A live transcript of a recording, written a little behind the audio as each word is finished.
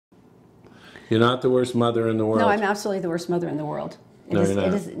You're not the worst mother in the world. No, I'm absolutely the worst mother in the world.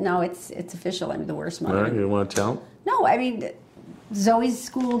 It's official. I'm the worst mother. All right, you want to tell? No, I mean, Zoe's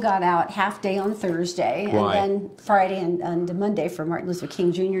school got out half day on Thursday, Why? And then Friday and Monday for Martin Luther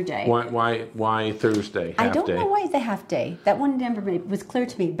King Jr. Day. Why Thursday? I don't know why the half day. That one never was clear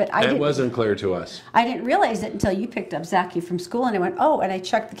to me, but it wasn't clear to us. I didn't realize it until you picked up Zachy from school, and I went, oh, and I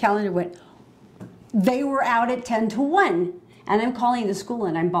checked the calendar and went, they were out at 10 to 1. And I'm calling the school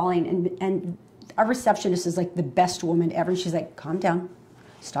and I'm bawling, and our receptionist is like the best woman ever. And she's like, calm down,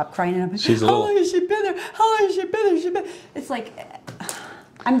 stop crying. And I'm like, how long has she been there? How long has she been there? It's like,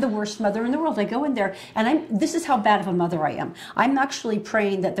 I'm the worst mother in the world. I go in there, and this is how bad of a mother I am. I'm actually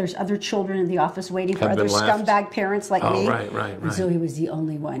praying that there's other children in the office waiting for other scumbag parents like me. Right. And Zoe was the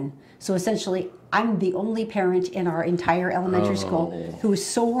only one. So essentially, I'm the only parent in our entire elementary school who was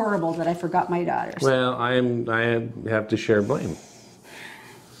so horrible that I forgot my daughters. Well, I have to share blame.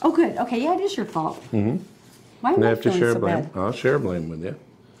 Oh, good. Okay, yeah, it is your fault. Mm-hmm. Why am I have to share so blame. bad? I'll share blame with you.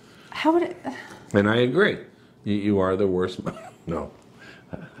 How would it? And I agree. You are the worst. No.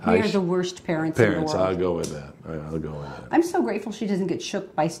 We are the worst parents in the world. I'll go with that. I'll go with that. I'm so grateful she doesn't get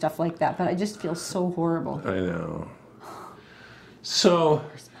shook by stuff like that, but I just feel so horrible. I know. So,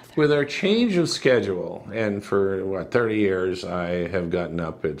 with our change of schedule, and for 30 years, I have gotten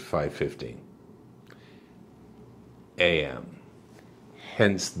up at 5:15 a.m.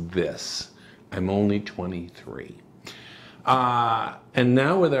 Hence this. I'm only 23. And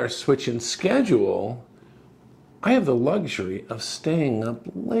now with our switch in schedule, I have the luxury of staying up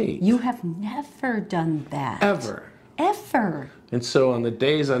late. You have never done that. Ever. And so on the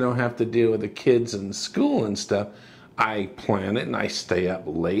days I don't have to deal with the kids in school and stuff, I plan it and I stay up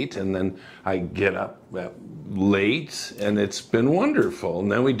late, and then I get up late, and it's been wonderful.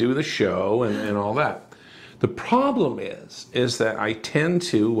 And then we do the show and all that. The problem is that I tend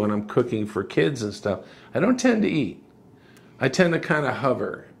to, when I'm cooking for kids and stuff, I don't tend to eat. I tend to kind of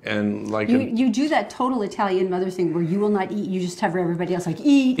hover. And like you do that total Italian mother thing where you will not eat. You just have everybody else like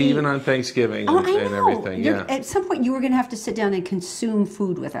eat. Even on Thanksgiving and everything. Yeah. At some point, you were going to have to sit down and consume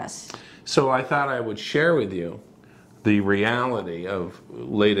food with us. So I thought I would share with you the reality of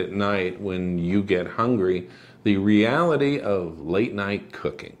late at night when you get hungry, the reality of late night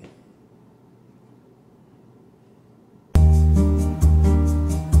cooking.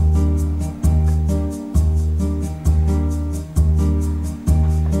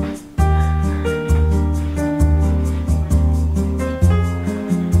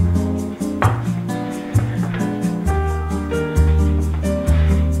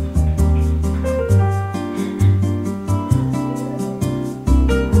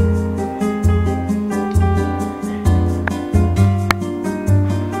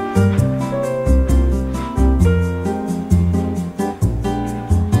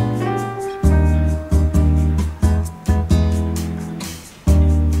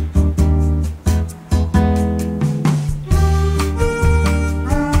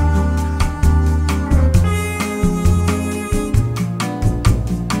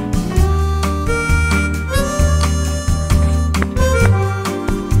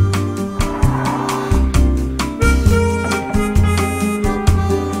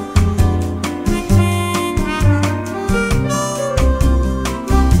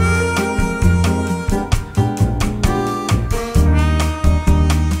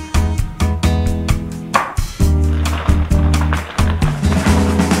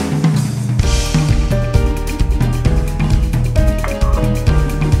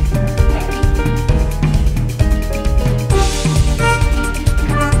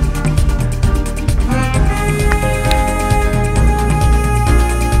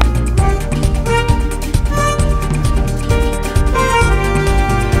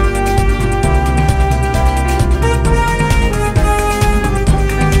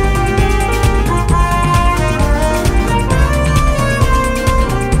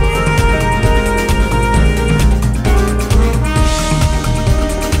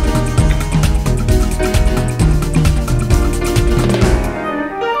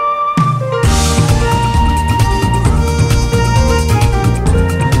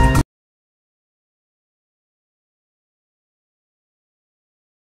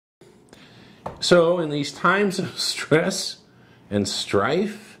 So in these times of stress and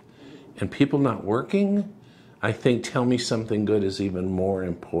strife and people not working, I think Tell Me Something Good is even more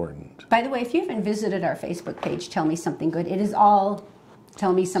important. By the way, if you haven't visited our Facebook page, Tell Me Something Good, it is all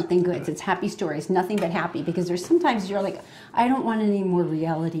Tell Me Something Good. It's happy stories, nothing but happy, because there's sometimes you're like, I don't want any more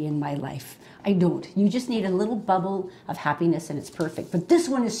reality in my life. I don't. You just need a little bubble of happiness and it's perfect. But this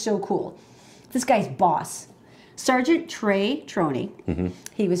one is so cool. This guy's boss Sergeant Trey Troney.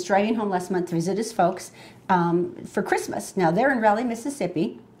 He was driving home last month to visit his folks for Christmas. Now, they're in Raleigh,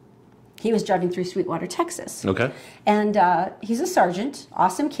 Mississippi. He was driving through Sweetwater, Texas. Okay. And he's a sergeant,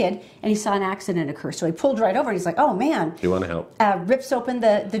 awesome kid, and he saw an accident occur. So he pulled right over, and he's like, oh, man. You want to help? Rips open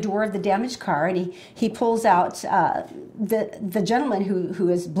the door of the damaged car, and he pulls out the gentleman who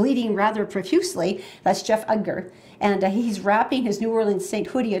is bleeding rather profusely. That's Jeff Udgar. And he's wrapping his New Orleans Saint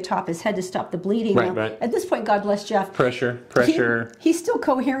hoodie atop his head to stop the bleeding. Right, now, right. At this point, God bless Jeff. Pressure. He's still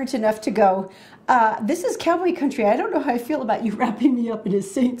coherent enough to go, this is cowboy country. I don't know how I feel about you wrapping me up in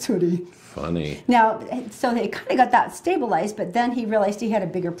his Saints hoodie. Funny. Now, so they kind of got that stabilized, but then he realized he had a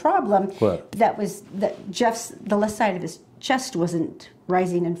bigger problem. What? That was that the left side of his chest wasn't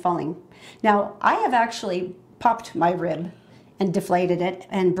rising and falling. Now, I have actually popped my rib and deflated it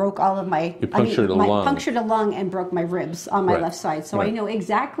and broke all of my... You punctured a lung. Punctured a lung and broke my ribs on my left side. So I know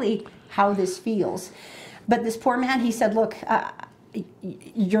exactly how this feels. But this poor man, he said, look,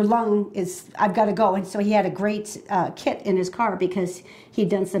 your lung is, I've got to go. And so he had a great kit in his car because he'd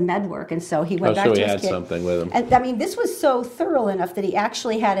done some med work. And so he went back to his kit. So he had something with him. And I mean, this was so thorough enough that he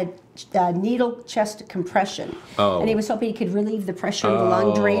actually had a needle chest compression. Oh. And he was hoping he could relieve the pressure of the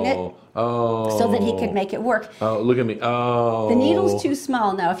lung, drain it. Oh. So that he could make it work. Oh, look at me. Oh. The needle's too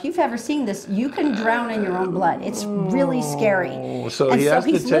small. Now, if you've ever seen this, you can drown in your own blood. It's really scary. So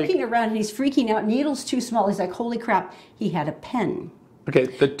he's looking around and he's freaking out. Needle's too small. He's like, holy crap. He had a pen. Okay,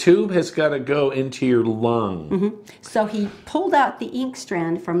 the tube has got to go into your lung. So he pulled out the ink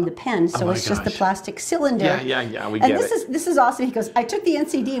strand from the pen, so it's just the plastic cylinder. Yeah, we get it. This is awesome. He goes, I took the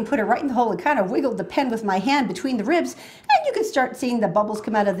NCD and put it right in the hole and kind of wiggled the pen with my hand between the ribs, and you could start seeing the bubbles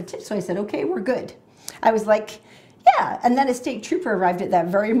come out of the tip. So I said, okay, we're good. I was like, yeah. And then a state trooper arrived at that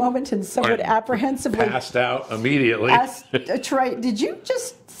very moment and somewhat apprehensively passed out immediately. Asked Troy, did you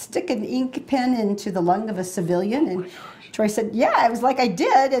just stick an ink pen into the lung of a civilian? And Troy said, yeah. I was like, I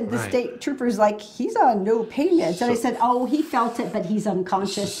did. And the state trooper's like, he's on no pain meds. And I said, oh, he felt it, but he's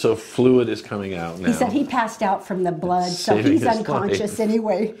unconscious. So fluid is coming out now. He said he passed out from the blood, so he's unconscious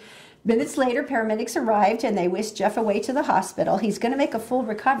anyway. Minutes later, paramedics arrived and they whisked Jeff away to the hospital. He's going to make a full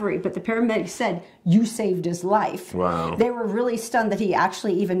recovery, but the paramedics said, you saved his life. Wow. They were really stunned that he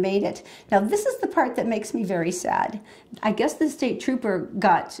actually even made it. Now, this is the part that makes me very sad. I guess the state trooper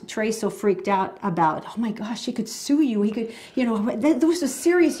got Trey so freaked out about, oh my gosh, he could sue you. He could, there was a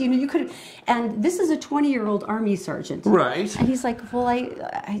serious, you could, and this is a 20-year-old Army sergeant. Right. And he's like, well,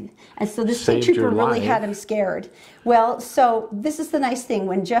 and so the state trooper really had him scared. Well, so this is the nice thing.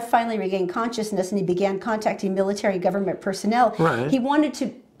 When Jeff finally regained consciousness and he began contacting military government personnel, he wanted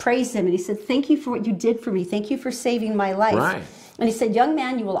to praise him. And he said, thank you for what you did for me. Thank you for saving my life. Right. And he said, young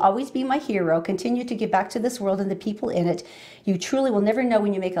man, you will always be my hero. Continue to give back to this world and the people in it. You truly will never know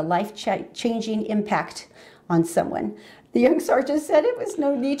when you make a life-changing impact on someone. The young sergeant said it was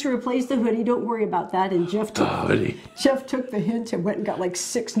no need to replace the hoodie. Don't worry about that. And Jeff took the hint and went and got like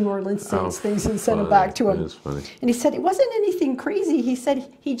 6 New Orleans Saints things and sent them back to him. That is funny. And he said it wasn't anything crazy. He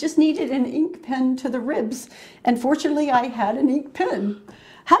said he just needed an ink pen to the ribs. And fortunately, I had an ink pen.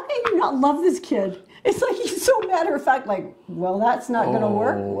 How can you not love this kid? It's like he's so matter of fact, like, well, that's not going to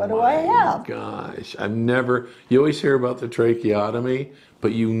work. What do I have? Gosh, you always hear about the tracheotomy,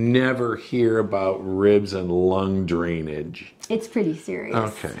 but you never hear about ribs and lung drainage. It's pretty serious.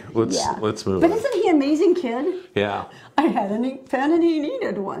 Okay, let's move on. But isn't he an amazing kid? Yeah. I had an ink pen and he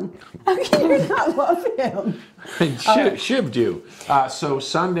needed one. How can you not love him? Shivved you. So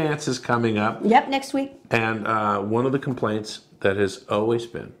Sundance is coming up. Yep, next week. And one of the complaints that has always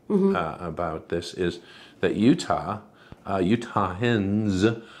been about this is that Utahns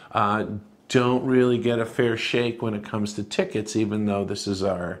don't really get a fair shake when it comes to tickets, even though this is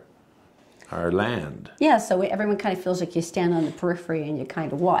our land. Yeah, so everyone kind of feels like you stand on the periphery and you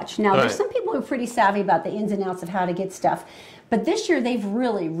kind of watch. Now, there's some people who are pretty savvy about the ins and outs of how to get stuff. But this year, they've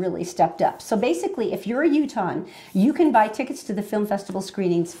really, really stepped up. So basically, if you're a Utahn, you can buy tickets to the film festival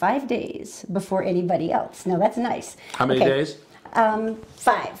screenings 5 days before anybody else. Now, that's nice. How many days?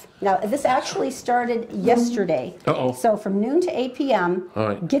 5. Now, this actually started yesterday. So from noon to 8 p.m.,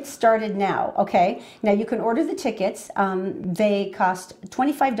 get started now, okay? Now, you can order the tickets. They cost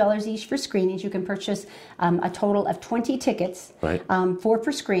 $25 each for screenings. You can purchase a total of 20 tickets, 4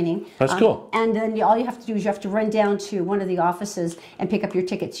 per screening. That's cool. And then all you have to do is you have to run down to one of the offices and pick up your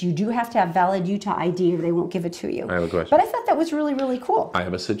tickets. You do have to have valid Utah ID or they won't give it to you. I have a question. But I thought that was really, really cool. I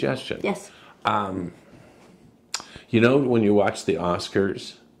have a suggestion. Yes. You know, when you watch the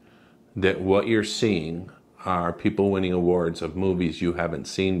Oscars, that what you're seeing are people winning awards of movies you haven't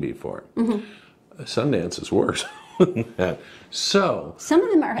seen before. Sundance is worse. So some of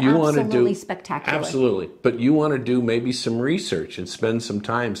them are absolutely spectacular. Absolutely. But you want to do maybe some research and spend some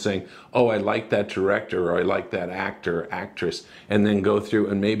time saying, oh, I like that director, or I like that actor or actress, and then go through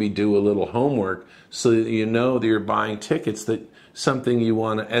and maybe do a little homework so that you know that you're buying tickets that something you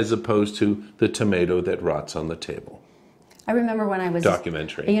want, as opposed to the tomato that rots on the table. I remember when I was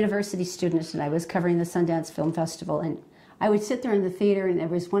documentary. A university student and I was covering the Sundance Film Festival, and I would sit there in the theater, and there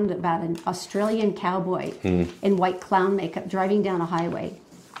was one about an Australian cowboy in white clown makeup driving down a highway.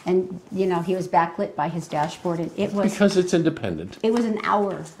 And, you know, he was backlit by his dashboard. And it was... Because it's independent. It was an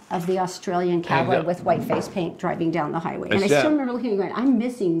hour of the Australian cowboy with white face paint driving down the highway. And I still remember looking and going, I'm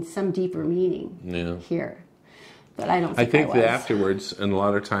missing some deeper meaning here. But I don't think that afterwards, and a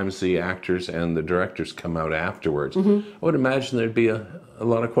lot of times the actors and the directors come out afterwards. I would imagine there'd be a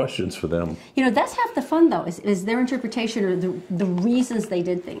lot of questions for them. You know, that's half the fun, though, is their interpretation or the reasons they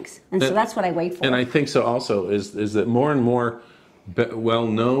did things. And so that's what I wait for. And I think so also is that more and more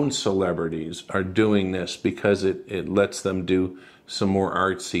well-known celebrities are doing this because it lets them do some more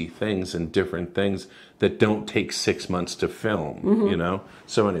artsy things and different things that don't take 6 months to film, you know?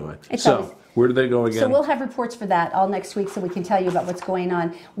 So anyway, where do they go again? So we'll have reports for that all next week so we can tell you about what's going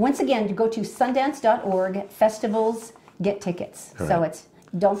on. Once again, go to sundance.org, festivals, get tickets. Right. So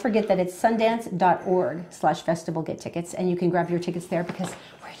don't forget that it's sundance.org/festival get tickets, and you can grab your tickets there because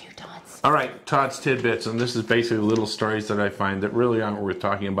we're Utahns. All right, Todd's Tidbits, and this is basically little stories that I find that really aren't worth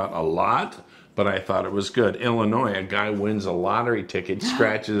talking about a lot, but I thought it was good. Illinois, a guy wins a lottery ticket,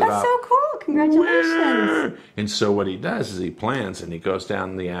 scratches it off. That's so cool. Congratulations. And so what he does is he plans, and he goes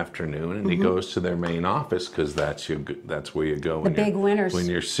down in the afternoon, and he goes to their main office, because that's where you go when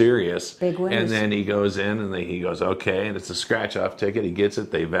you're serious. Big winners. And then he goes in, and he goes, okay, and it's a scratch-off ticket. He gets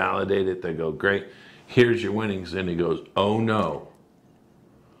it. They validate it. They go, great. Here's your winnings. And he goes, oh, no.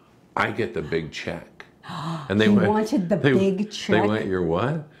 I get the big check. And they wanted the big check? They went, you're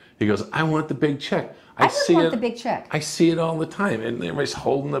what? He goes, I want the big check. I want the big check. I see it all the time. And everybody's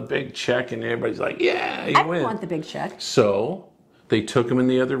holding the big check, and everybody's like, yeah, you win. I want the big check. So they took him in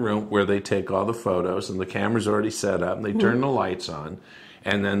the other room where they take all the photos, and the camera's already set up, and they turn the lights on.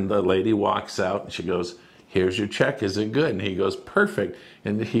 And then the lady walks out, and she goes, here's your check. Is it good? And he goes, perfect.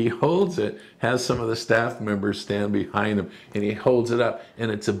 And he holds it, has some of the staff members stand behind him, and he holds it up, and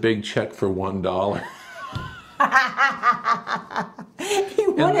it's a big check for $1. He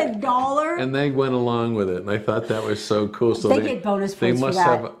won $1? And they went along with it, and I thought that was so cool. So they get bonus points for that. They must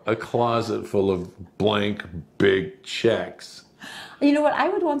have a closet full of blank big checks. You know what? I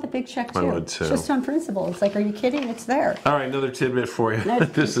would want the big check, too. I would, too. Just on principle. It's like, are you kidding? It's there. All right, another tidbit for you.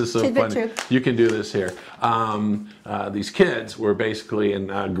 This is so funny. Too. You can do this here. These kids were basically in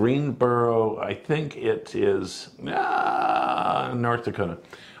Greensboro, I think it is North Dakota.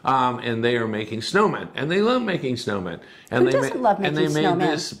 And they are making snowmen, and they love making snowmen. And Who doesn't love making snowmen? And they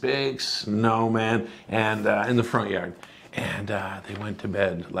made this big snowman and in the front yard. And they went to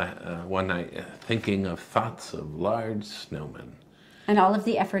bed one night thinking of thoughts of large snowmen. And all of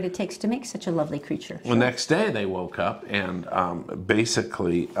the effort it takes to make such a lovely creature. Well, next day they woke up and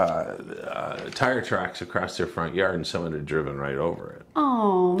basically tire tracks across their front yard, and someone had driven right over it.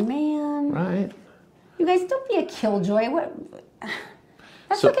 Oh, man. Right. You guys, don't be a killjoy.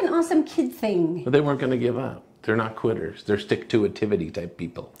 That's like an awesome kid thing. But they weren't going to give up. They're not quitters. They're stick-to-itivity type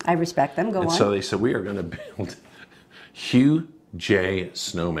people. I respect them. Go on. So they said, we are going to build Hugh J.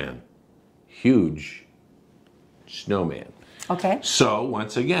 Snowman. Huge snowman. Okay. So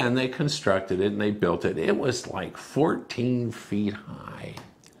once again, they constructed it and they built it. It was like 14 feet high.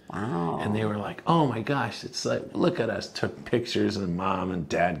 Wow. And they were like, oh my gosh, it's like, look at us. Took pictures, and mom and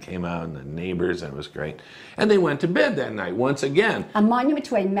dad came out, and the neighbors, and it was great. And they went to bed that night once again. A monument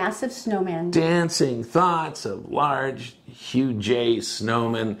to a massive snowman. Dancing thoughts of large Hugh J.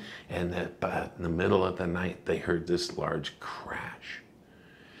 Snowman. And in the middle of the night, they heard this large crash.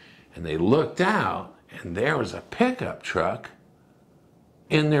 And they looked out, and there was a pickup truck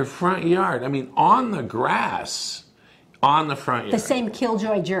in their front yard. I mean, on the grass. On the front yard. The same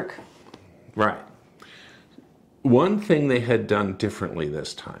killjoy jerk. Right. One thing they had done differently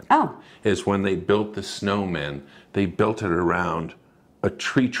this time is when they built the snowman, they built it around a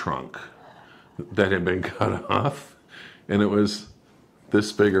tree trunk that had been cut off, and it was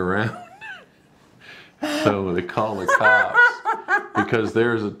this big around. So they call the cops because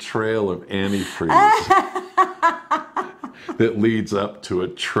there's a trail of antifreeze that leads up to a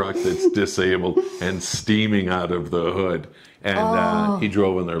truck that's disabled and steaming out of the hood. And he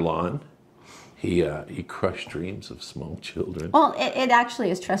drove on their lawn. He crushed dreams of small children. Well, it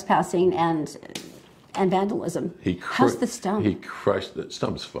actually is trespassing and vandalism. How's the stump? He crushed the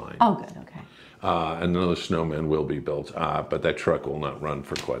stump's fine. Oh, good, okay. and another snowman will be built, but that truck will not run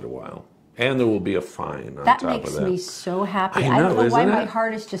for quite a while. And there will be a fine on top of that. That makes me so happy. I don't know why isn't my it?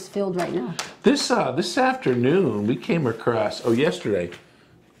 heart is just filled right now. This afternoon we came across. Oh, yesterday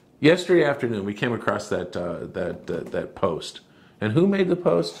afternoon we came across that post. And who made the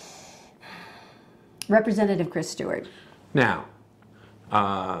post? Representative Chris Stewart. Now,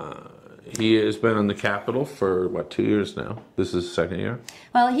 he has been in the Capitol for, 2 years now? This is his second year?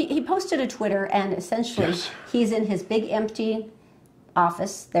 Well, he posted a Twitter, and essentially he's in his big empty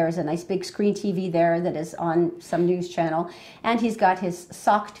office. There's a nice big screen TV there that is on some news channel, and he's got his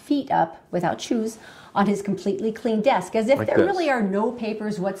socked feet up without shoes on his completely clean desk, as if there really are no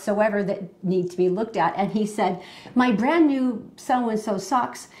papers whatsoever that need to be looked at. And he said, "My brand new so-and-so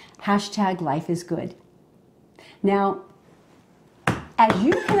socks, #life is good." Now, as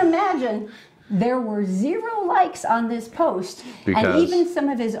you can imagine, there were 0 likes on this post, and even some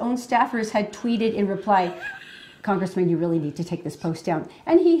of his own staffers had tweeted in reply, "Congressman, you really need to take this post down."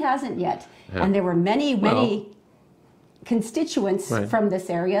 And he hasn't yet. Yeah. And there were many constituents from this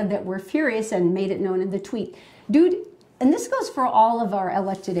area that were furious and made it known in the tweet. Dude, and this goes for all of our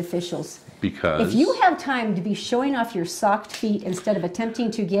elected officials. Because if you have time to be showing off your socked feet instead of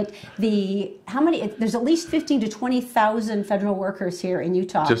attempting to get there's at least 15 to 20,000 federal workers here in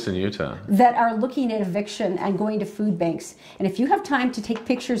Utah. Just in Utah. That are looking at eviction and going to food banks. And if you have time to take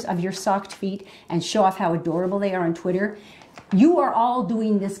pictures of your socked feet and show off how adorable they are on Twitter, you are all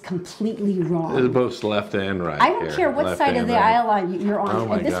doing this completely wrong. Both left and right. I don't care what side of the aisle you're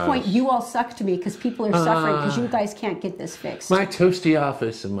on. At this point, you all suck to me because people are suffering because you guys can't get this fixed. My toasty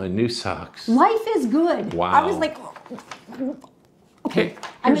office and my new socks. Life is good. Wow. I was like, okay,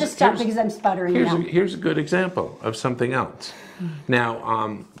 I'm going to stop because I'm sputtering now. Here's a good example of something else.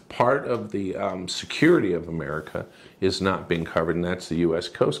 Now, part of the security of America is not being covered, and that's the U.S.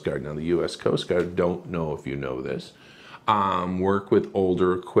 Coast Guard. Now, the U.S. Coast Guard, don't know if you know this, work with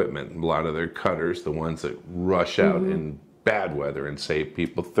older equipment. A lot of their cutters, the ones that rush out in bad weather and save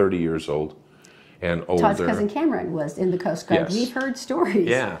people, 30 years old and older. Todd's cousin Cameron was in the Coast Guard. Yes. We've heard stories.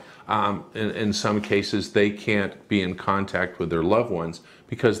 Yeah. In some cases, they can't be in contact with their loved ones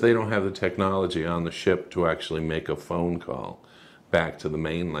because they don't have the technology on the ship to actually make a phone call back to the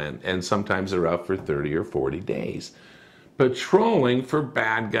mainland. And sometimes they're out for 30 or 40 days. Patrolling for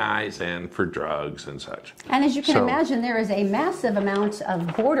bad guys and for drugs and such. And as you can imagine, there is a massive amount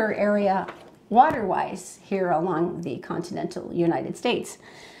of border area water-wise here along the continental United States.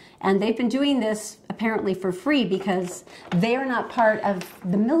 And they've been doing this apparently for free because they are not part of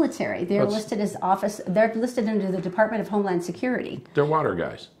the military. They're listed as they're listed under the Department of Homeland Security. They're water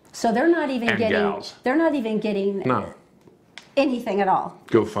guys. So they're not even getting gals. They're not even getting anything at all.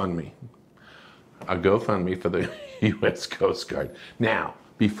 GoFundMe. A GoFundMe for the U.S. Coast Guard. Now,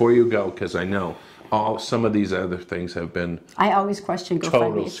 before you go, because I know some of these other things have been I always question GoFundMe.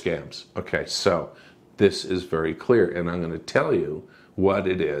 Total scams. Okay, so this is very clear, and I'm going to tell you what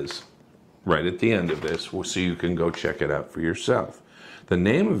it is right at the end of this so you can go check it out for yourself. The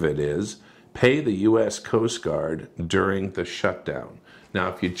name of it is Pay the U.S. Coast Guard During the Shutdown. Now,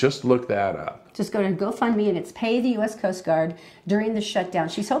 if you just look that up. Just go to GoFundMe and it's Pay the U.S. Coast Guard During the Shutdown.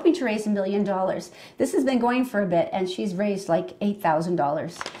 She's hoping to raise $1 million. This has been going for a bit and she's raised like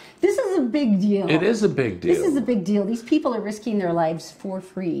 $8,000. This is a big deal. It is a big deal. This is a big deal. These people are risking their lives for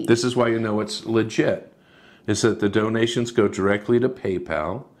free. This is why you know it's legit. Is that the donations go directly to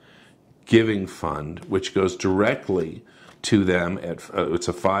PayPal, Giving Fund, which goes directly to them at it's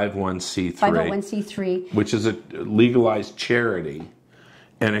a 501c3. 501c3. Which is a legalized charity.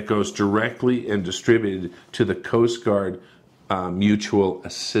 And it goes directly and distributed to the Coast Guard Mutual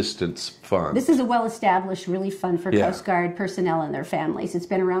Assistance Fund. This is a well-established relief fund for Coast Guard personnel and their families. It's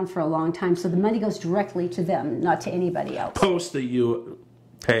been around for a long time, so the money goes directly to them, not to anybody else. Post that you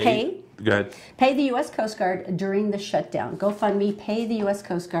pay. Go ahead. Pay the U.S. Coast Guard during the shutdown. GoFundMe, Pay the U.S.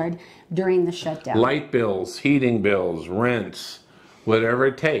 Coast Guard during the shutdown. Light bills, heating bills, rents, whatever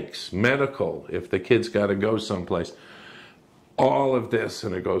it takes. Medical, if the kid's got to go someplace. All of this,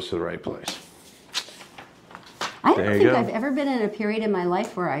 and it goes to the right place. I don't think I've ever been in a period in my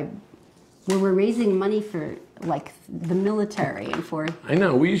life where we're raising money for like the military and for I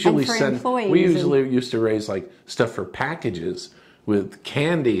know we usually used to raise like stuff for packages with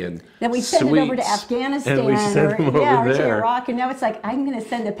candy and then we send it over to Afghanistan and we send them over to Iraq, and now it's like I'm going to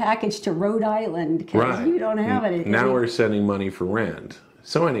send a package to Rhode Island because you don't have it. Now we're sending money for rent.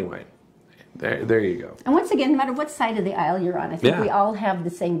 So anyway, There you go. And once again, no matter what side of the aisle you're on, I think we all have the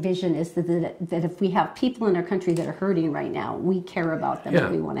same vision, is that if we have people in our country that are hurting right now, we care about them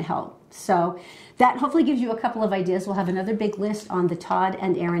and we want to help. So that hopefully gives you a couple of ideas. We'll have another big list on the Todd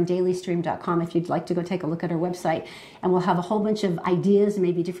and Erin dailystream.com if you'd like to go take a look at our website. And we'll have a whole bunch of ideas and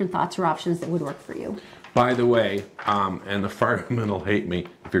maybe different thoughts or options that would work for you. By the way, and the firemen will hate me,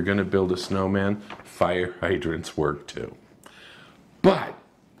 if you're going to build a snowman, fire hydrants work too. But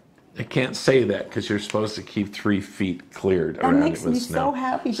I can't say that because you're supposed to keep 3 feet cleared around it with snow. That makes me so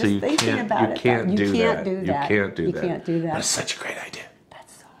happy just thinking about it. You can't do that. You can't do that. You can't do that. That's such a great idea.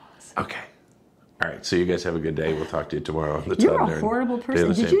 That's so awesome. Okay. All right. So you guys have a good day. We'll talk to you tomorrow on the You're a horrible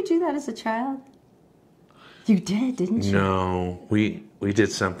person. Did you do that as a child? You did, didn't you? No, we did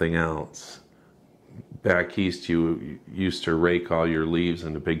something else. Back east, you used to rake all your leaves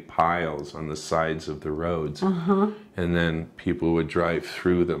into big piles on the sides of the roads. And then people would drive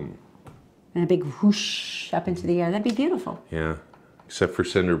through them. And a big whoosh up into the air. That'd be beautiful. Yeah, except for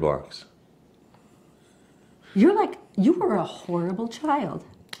cinder blocks. You were a horrible child.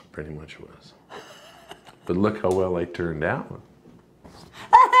 Pretty much was. But look how well I turned out.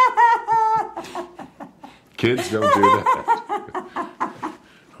 Kids don't do that.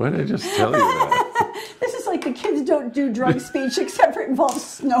 Why did I just tell you that? This is like the kids don't do drug speech except for it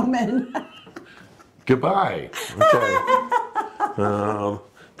involves snowmen. Goodbye. Okay.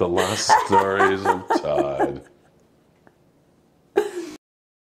 The lost stories of Todd.